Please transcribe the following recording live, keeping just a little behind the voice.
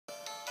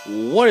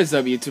What is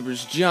up,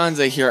 YouTubers?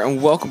 Johnzza here,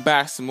 and welcome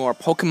back to some more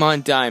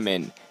Pokemon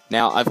Diamond.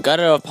 Now, I've got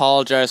to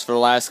apologize for the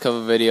last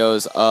couple of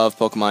videos of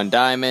Pokemon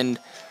Diamond.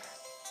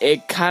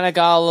 It kind of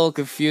got a little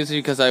confusing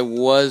because I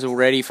was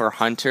ready for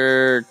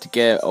Hunter to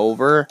get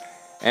over,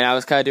 and I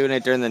was kind of doing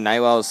it during the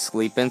night while I was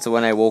sleeping, so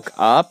when I woke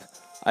up,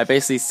 I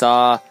basically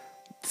saw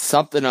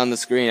something on the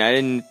screen. I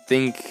didn't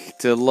think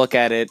to look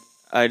at it.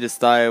 I just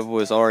thought it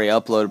was already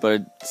uploaded,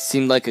 but it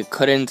seemed like it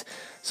couldn't.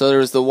 So there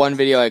was the one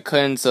video I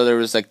couldn't, so there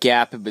was a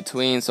gap in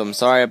between, so I'm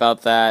sorry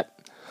about that.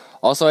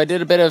 Also, I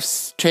did a bit of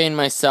training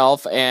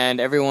myself, and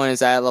everyone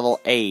is at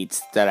level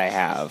 8 that I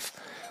have.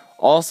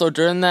 Also,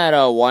 during that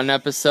one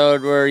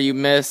episode where you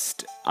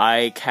missed,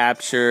 I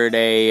captured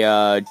a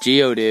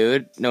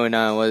Geodude. No, it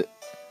was...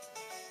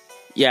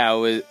 Yeah, it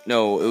was...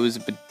 No, it was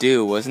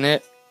Badoo, wasn't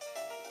it?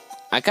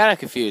 I got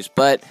confused,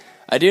 but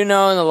I do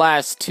know in the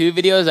last 2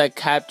 videos I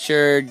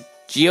captured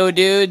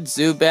Geodude,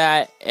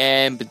 Zubat,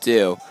 and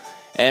Badoo.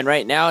 And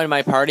right now in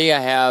my party I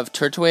have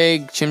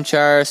Turtwig,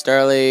 Chimchar,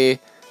 Starly,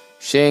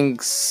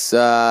 Shinx,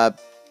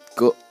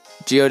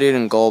 Geodude,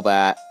 and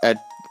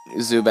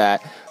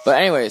Zubat. But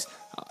anyways,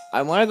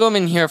 I want to go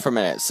in here for a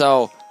minute.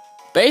 So,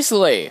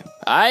 basically,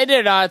 I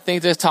did not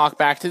think to talk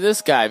back to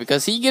this guy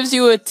because he gives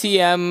you a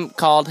TM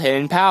called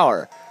Hidden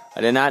Power.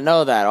 I did not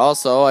know that.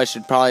 Also, I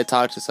should probably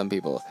talk to some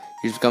people.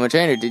 You should become a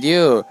trainer, did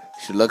you? You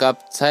should look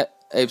up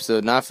types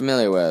not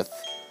familiar with.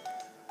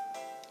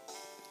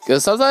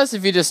 Because sometimes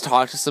if you just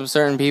talk to some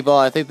certain people,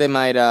 I think they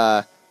might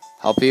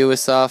help you with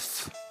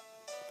stuff.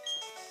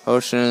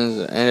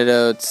 Potions,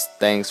 antidotes,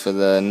 thanks for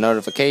the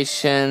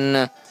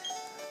notification.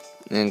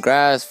 And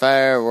grass,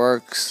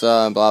 fireworks,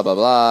 blah blah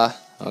blah.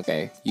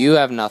 Okay, you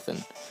have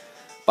nothing.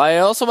 But I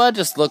also want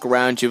to just look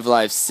around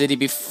Jubilife City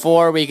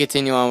before we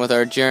continue on with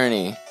our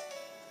journey.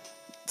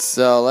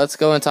 So let's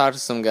go and talk to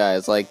some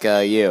guys like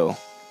you.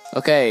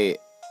 Okay,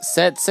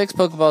 set 6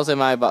 Pokeballs in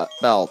my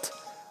belt.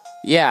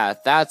 Yeah,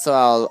 that's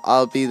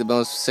I'll be the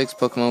most 6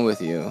 Pokemon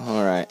with you.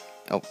 Alright.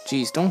 Oh,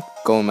 jeez, don't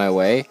go in my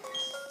way.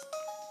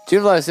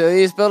 Jubilife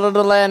City is built on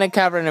the land and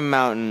cavern and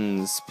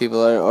mountains.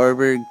 People at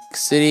Orberg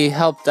City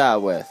helped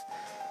out with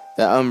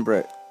the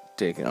Umbra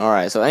taken.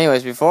 Alright, so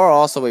anyways, before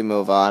also we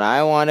move on,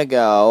 I want to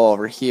go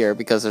over here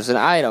because there's an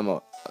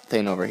item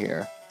thing over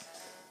here.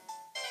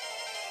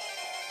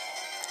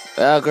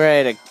 Oh,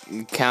 great,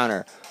 a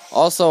counter.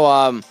 Also,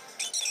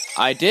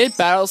 I did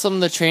battle some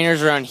of the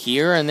trainers around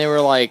here, and they were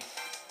like,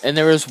 and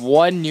there was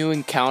one new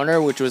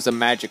encounter, which was a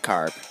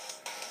Magikarp.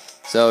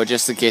 So,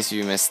 just in case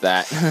you missed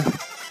that.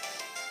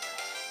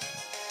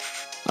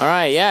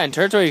 Alright, yeah, and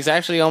Turtwig's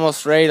actually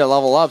almost ready to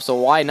level up, so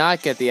why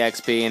not get the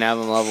XP and have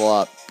him level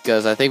up?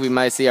 Because I think we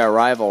might see our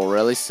rival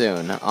really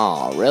soon.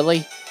 Aw,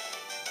 really?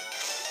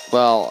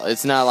 Well,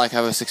 it's not like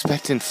I was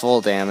expecting full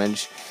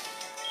damage.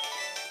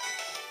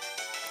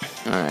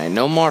 Alright,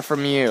 no more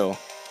from you.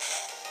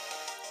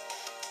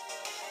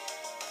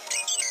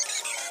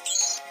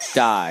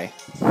 Die.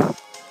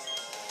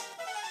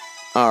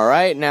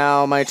 Alright,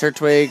 now my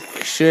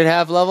Turtwig should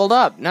have leveled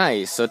up.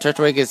 Nice. So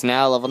Turtwig is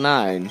now level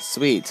 9.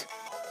 Sweet.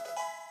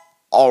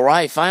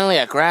 Alright, finally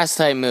a grass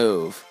type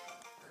move.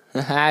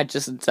 Haha,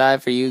 just in time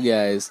for you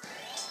guys.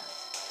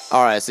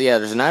 Alright, so yeah,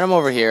 there's an item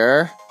over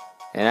here.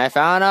 And I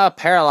found a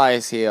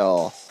Paralyze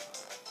Heal.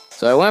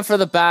 So I went for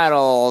the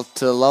battle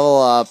to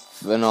level up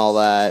and all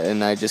that,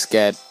 and I just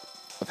get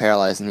a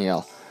Paralyze and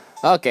Heal.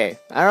 Okay,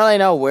 I don't really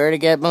know where to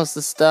get most of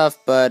the stuff,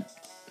 but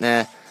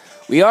nah.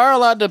 We are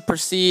allowed to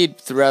proceed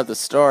throughout the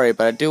story,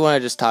 but I do want to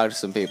just talk to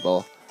some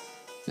people.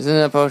 Isn't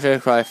a potion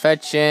cry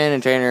fetching,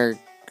 and trainer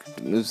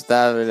who's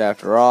that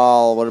after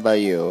all? What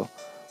about you?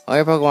 All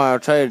your Pokemon are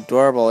try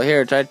adorable.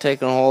 Here, try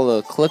taking hold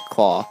of Quick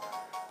Claw.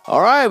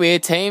 Alright, we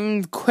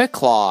tamed Quick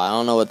Claw. I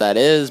don't know what that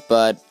is,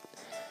 but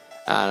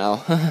I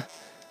don't know.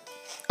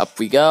 Up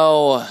we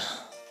go.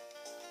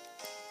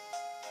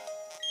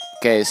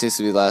 Okay, it seems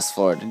to be the last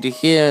floor. Did you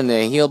hear in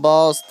the heal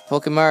balls? The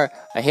Pokemon,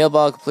 a heal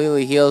ball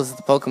completely heals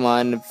the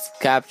Pokemon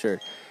captured.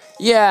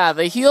 Yeah,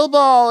 the heal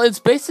ball, it's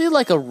basically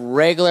like a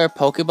regular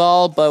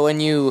Pokeball, but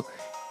when you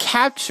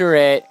capture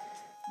it,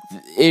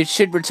 it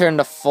should return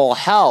to full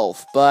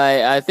health.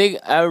 But I think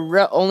I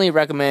only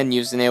recommend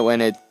using it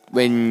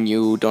when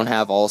you don't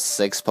have all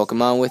 6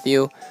 Pokemon with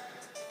you.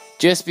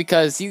 Just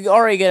because you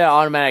already get an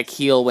automatic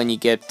heal when you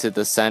get to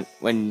the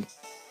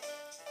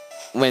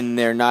when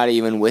they're not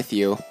even with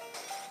you.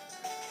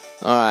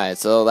 Alright,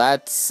 so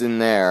that's in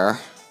there.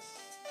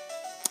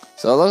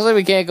 So it looks like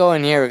we can't go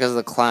in here because of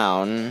the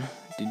clown.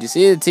 Did you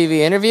see the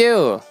TV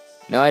interview?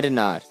 No, I did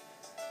not.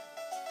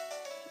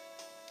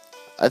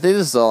 I think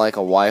this is like a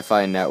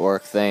Wi-Fi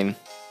network thing.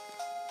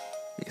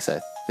 Yes,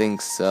 I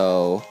think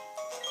so.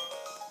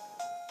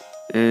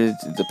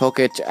 The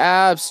Poketch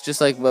apps,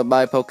 just like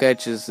my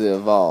Poketch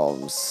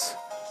evolves.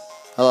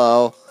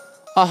 Hello.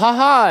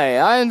 Hi,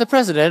 I am the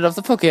president of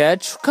the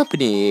Poketch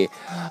company.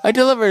 I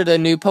delivered a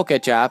new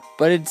Poketch app,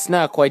 but it's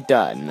not quite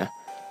done.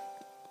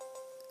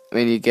 I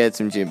mean, you get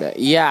some gym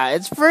badges. Yeah,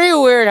 it's pretty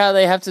weird how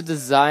they have to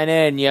design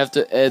it, and you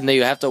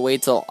have to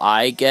wait till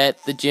I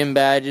get the gym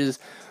badges,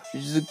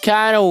 which is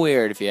kind of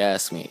weird if you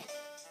ask me.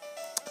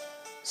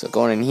 So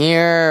going in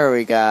here,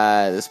 we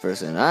got this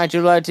person.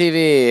 July TV.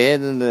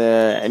 Hitting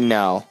the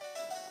no.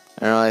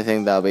 I don't really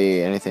think that'll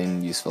be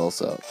anything useful.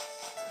 So,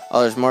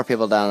 oh, there's more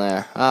people down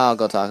there. I'll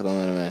go talk to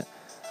them in a minute.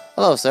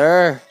 Hello,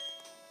 sir.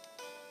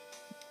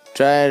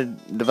 Try to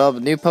develop a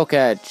new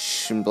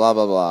Poketch and blah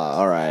blah blah.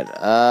 All right.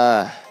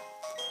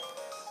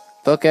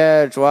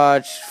 Poketch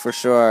watch for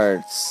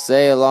short.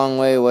 Say a long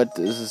way. What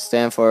does it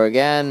stand for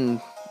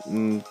again?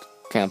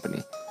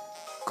 Company.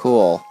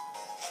 Cool.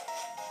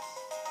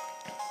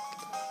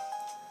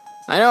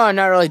 I know I'm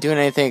not really doing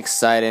anything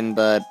exciting,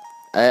 but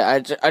I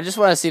just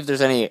want to see if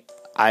there's any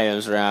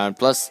items around.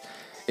 Plus,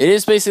 it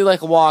is basically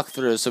like a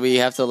walkthrough, so we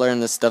have to learn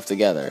this stuff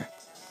together.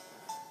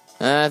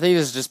 I think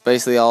it's just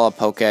basically all a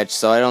Poketch,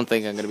 so I don't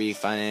think I'm going to be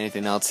finding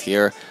anything else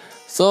here.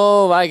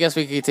 So, I guess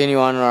we can continue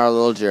on our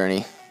little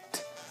journey.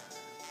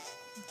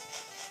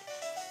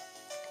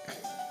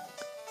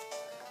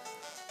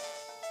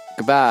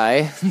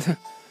 Goodbye.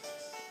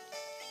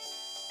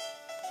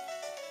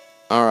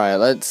 Alright,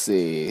 let's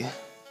see.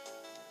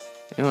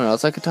 Anyone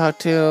else I could talk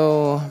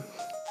to?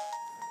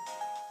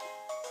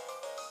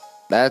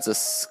 That's a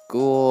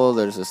school,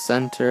 there's a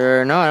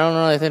center. No, I don't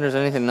really think there's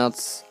anything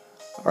else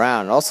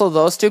around. Also,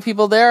 those two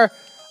people there,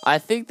 I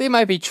think they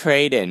might be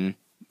trading,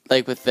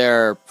 like with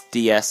their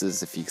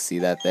DSs, if you see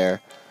that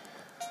there.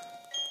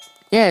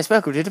 Yes,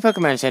 welcome to the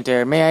Pokemon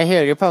Center. May I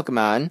heal your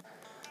Pokemon?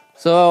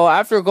 So,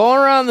 after going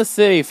around the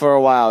city for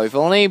a while, we've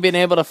only been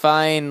able to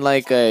find,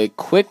 like, a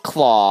Quick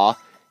Claw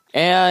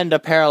and a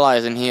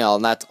Paralyze and Heal,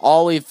 and that's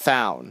all we've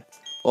found.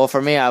 Well,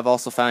 for me, I've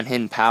also found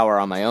Hidden Power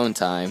on my own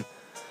time.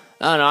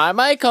 I don't know, I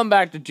might come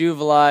back to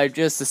Jubilife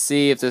just to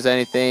see if there's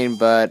anything,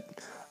 but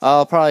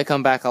I'll probably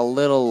come back a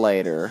little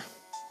later.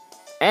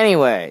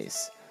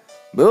 Anyways,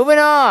 moving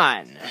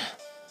on.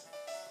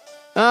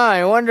 Oh,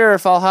 I wonder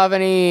if I'll have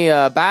any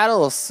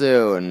battles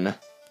soon.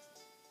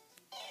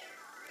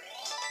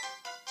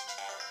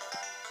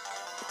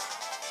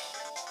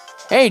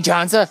 Hey,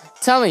 Johnzza,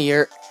 tell me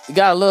you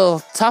got a little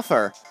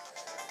tougher.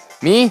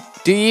 Me?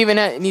 Do you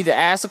even need to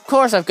ask? Of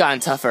course I've gotten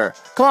tougher.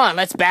 Come on,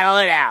 let's battle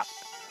it out.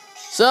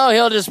 So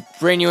he'll just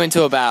bring you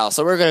into a battle.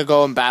 So we're going to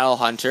go and battle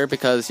Hunter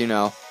because, you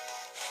know,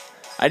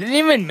 I didn't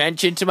even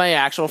mention to my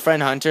actual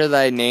friend Hunter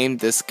that I named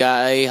this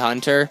guy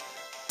Hunter.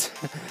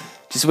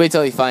 Just wait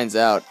till he finds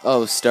out.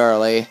 Oh,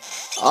 Starly.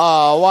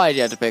 Oh, why'd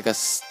you have to pick a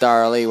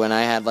Starly when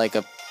I had, like,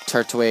 a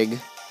Turtwig?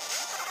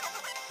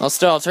 Well,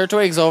 still,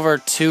 Turtwig's over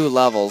 2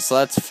 levels, so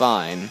that's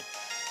fine.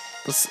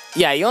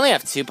 Yeah, you only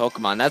have 2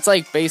 Pokemon. That's,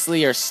 like,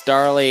 basically your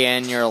Starly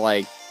and your,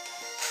 like,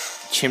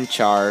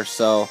 Chimchar,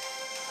 so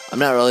I'm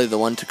not really the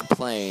one to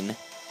complain.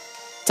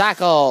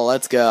 Tackle!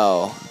 Let's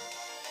go.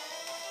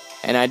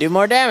 And I do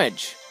more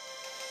damage.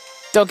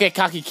 Don't get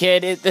cocky,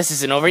 kid. This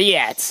isn't over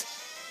yet.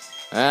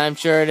 I'm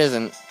sure it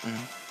isn't.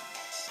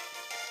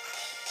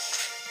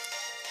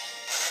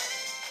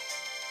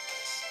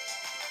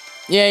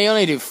 Yeah, you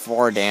only do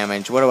 4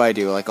 damage. What do I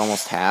do? Like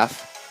almost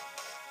half?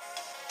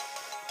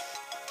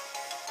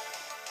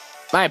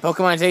 My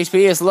Pokemon's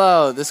HP is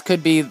low. This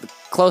could be a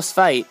close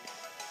fight.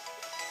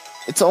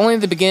 It's only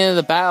the beginning of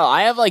the battle.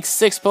 I have like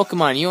 6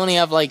 Pokemon. You only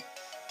have like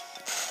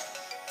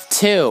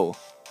 2.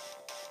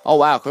 Oh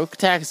wow, Quick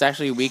Attack is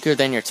actually weaker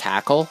than your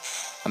Tackle?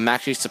 I'm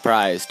actually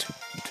surprised.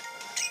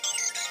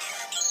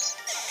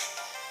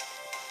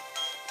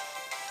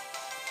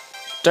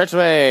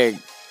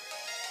 Turtwig!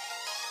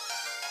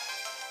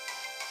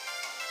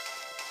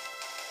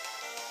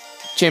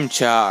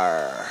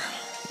 Chimchar.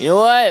 You know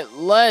what?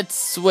 Let's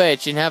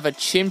switch and have a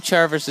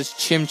Chimchar versus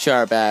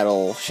Chimchar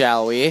battle,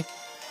 shall we?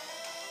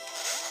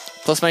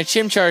 Plus my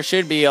Chimchar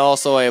should be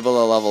also able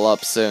to level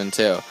up soon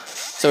too.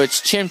 So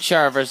it's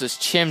Chimchar versus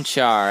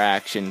Chimchar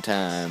action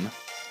time.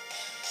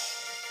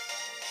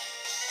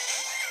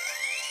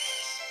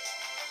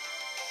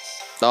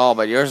 Oh,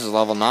 but yours is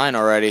level 9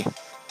 already.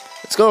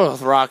 Let's go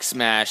with Rock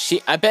Smash.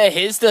 I bet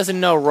his doesn't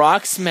know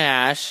Rock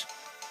Smash.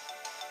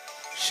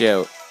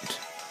 Shoot.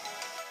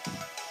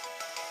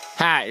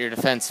 Ha, your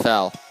defense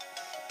fell.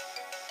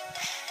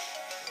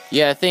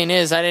 Yeah, the thing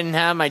is, I didn't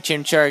have my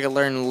Chimchar to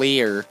learn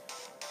Leer.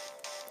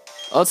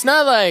 Well, it's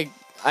not like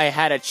I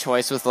had a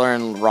choice with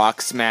learn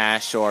Rock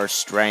Smash or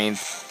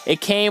Strength. It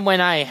came when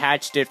I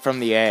hatched it from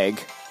the egg.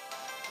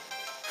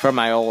 From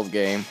my old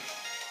game.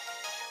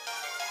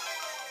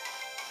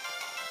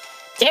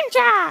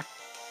 Chimchar!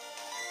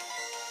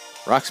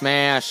 Rock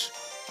Smash!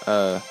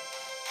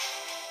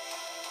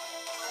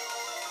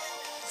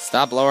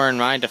 Stop lowering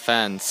my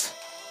defense.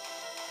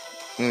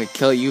 I'm gonna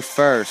kill you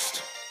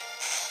first.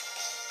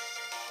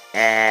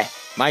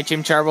 My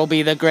Chimchar will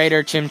be the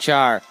greater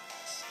Chimchar.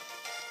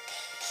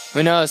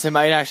 Who knows, it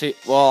might actually...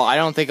 Well, I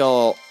don't think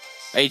it'll...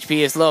 HP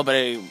is low, but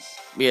it'll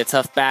be a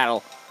tough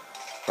battle.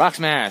 Rock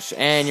Smash,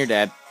 and you're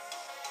dead.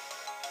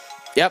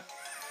 Yep.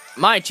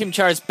 My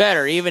Chimchar is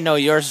better, even though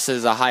yours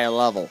is a higher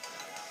level.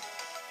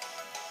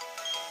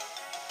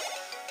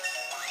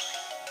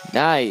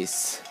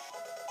 Nice.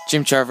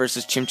 Chimchar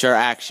versus Chimchar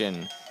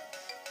action.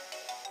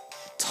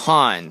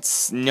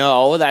 Taunts.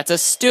 No, that's a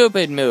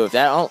stupid move.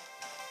 Oh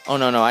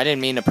no, I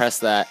didn't mean to press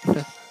that.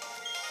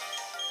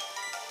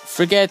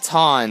 Forget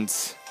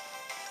taunt.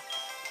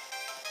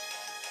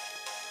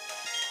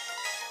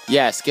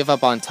 Yes, give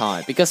up on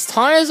taunt. Because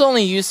taunt is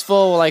only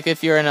useful like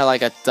if you're in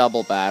a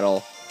double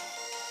battle.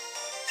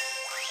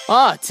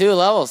 Ah, 2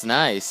 levels,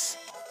 nice.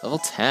 Level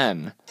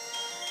 10.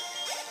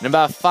 In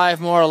about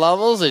 5 more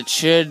levels, it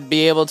should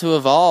be able to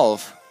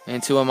evolve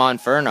into a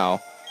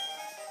Monferno.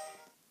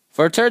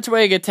 For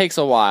Turtwig, it takes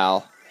a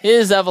while.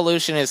 His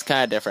evolution is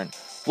kind of different.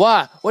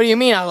 What? What do you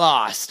mean I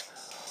lost?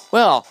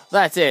 Well,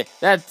 that's it.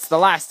 That's the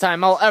last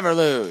time I'll ever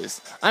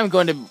lose. I'm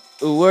going to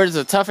Uward's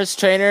the toughest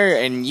trainer,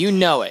 and you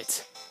know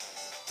it.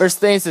 First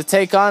thing is to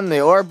take on the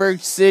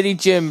Orberg City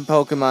Gym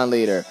Pokemon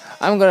leader.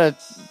 I'm gonna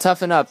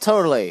toughen up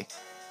totally.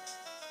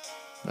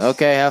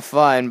 Okay, have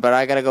fun, but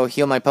I gotta go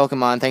heal my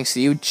Pokemon thanks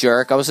to you,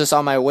 jerk. I was just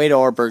on my way to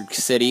Orberg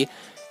City.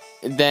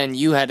 Then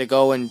you had to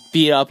go and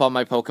beat up on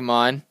my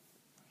Pokemon.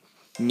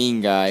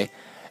 Mean guy.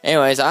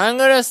 Anyways, I'm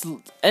gonna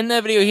end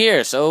the video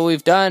here. So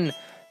we've done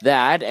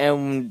that,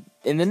 and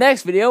in the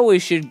next video, we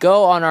should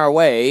go on our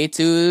way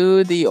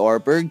to the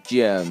Orberg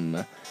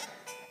Gym.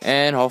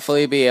 And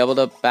hopefully be able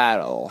to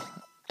battle.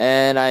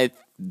 And I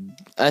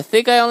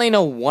think I only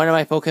know one of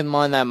my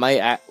Pokemon that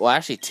might, well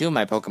actually 2 of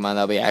my Pokemon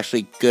that'll be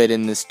actually good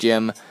in this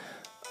gym.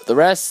 The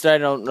rest I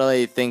don't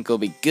really think will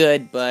be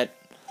good, but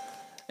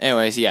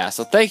anyways, yeah.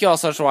 So thank you all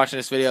so much for watching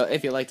this video.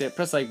 If you liked it,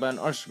 press the like button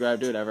or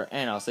subscribe, do whatever,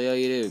 and I'll see all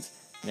you dudes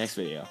next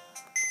video.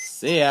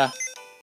 See ya!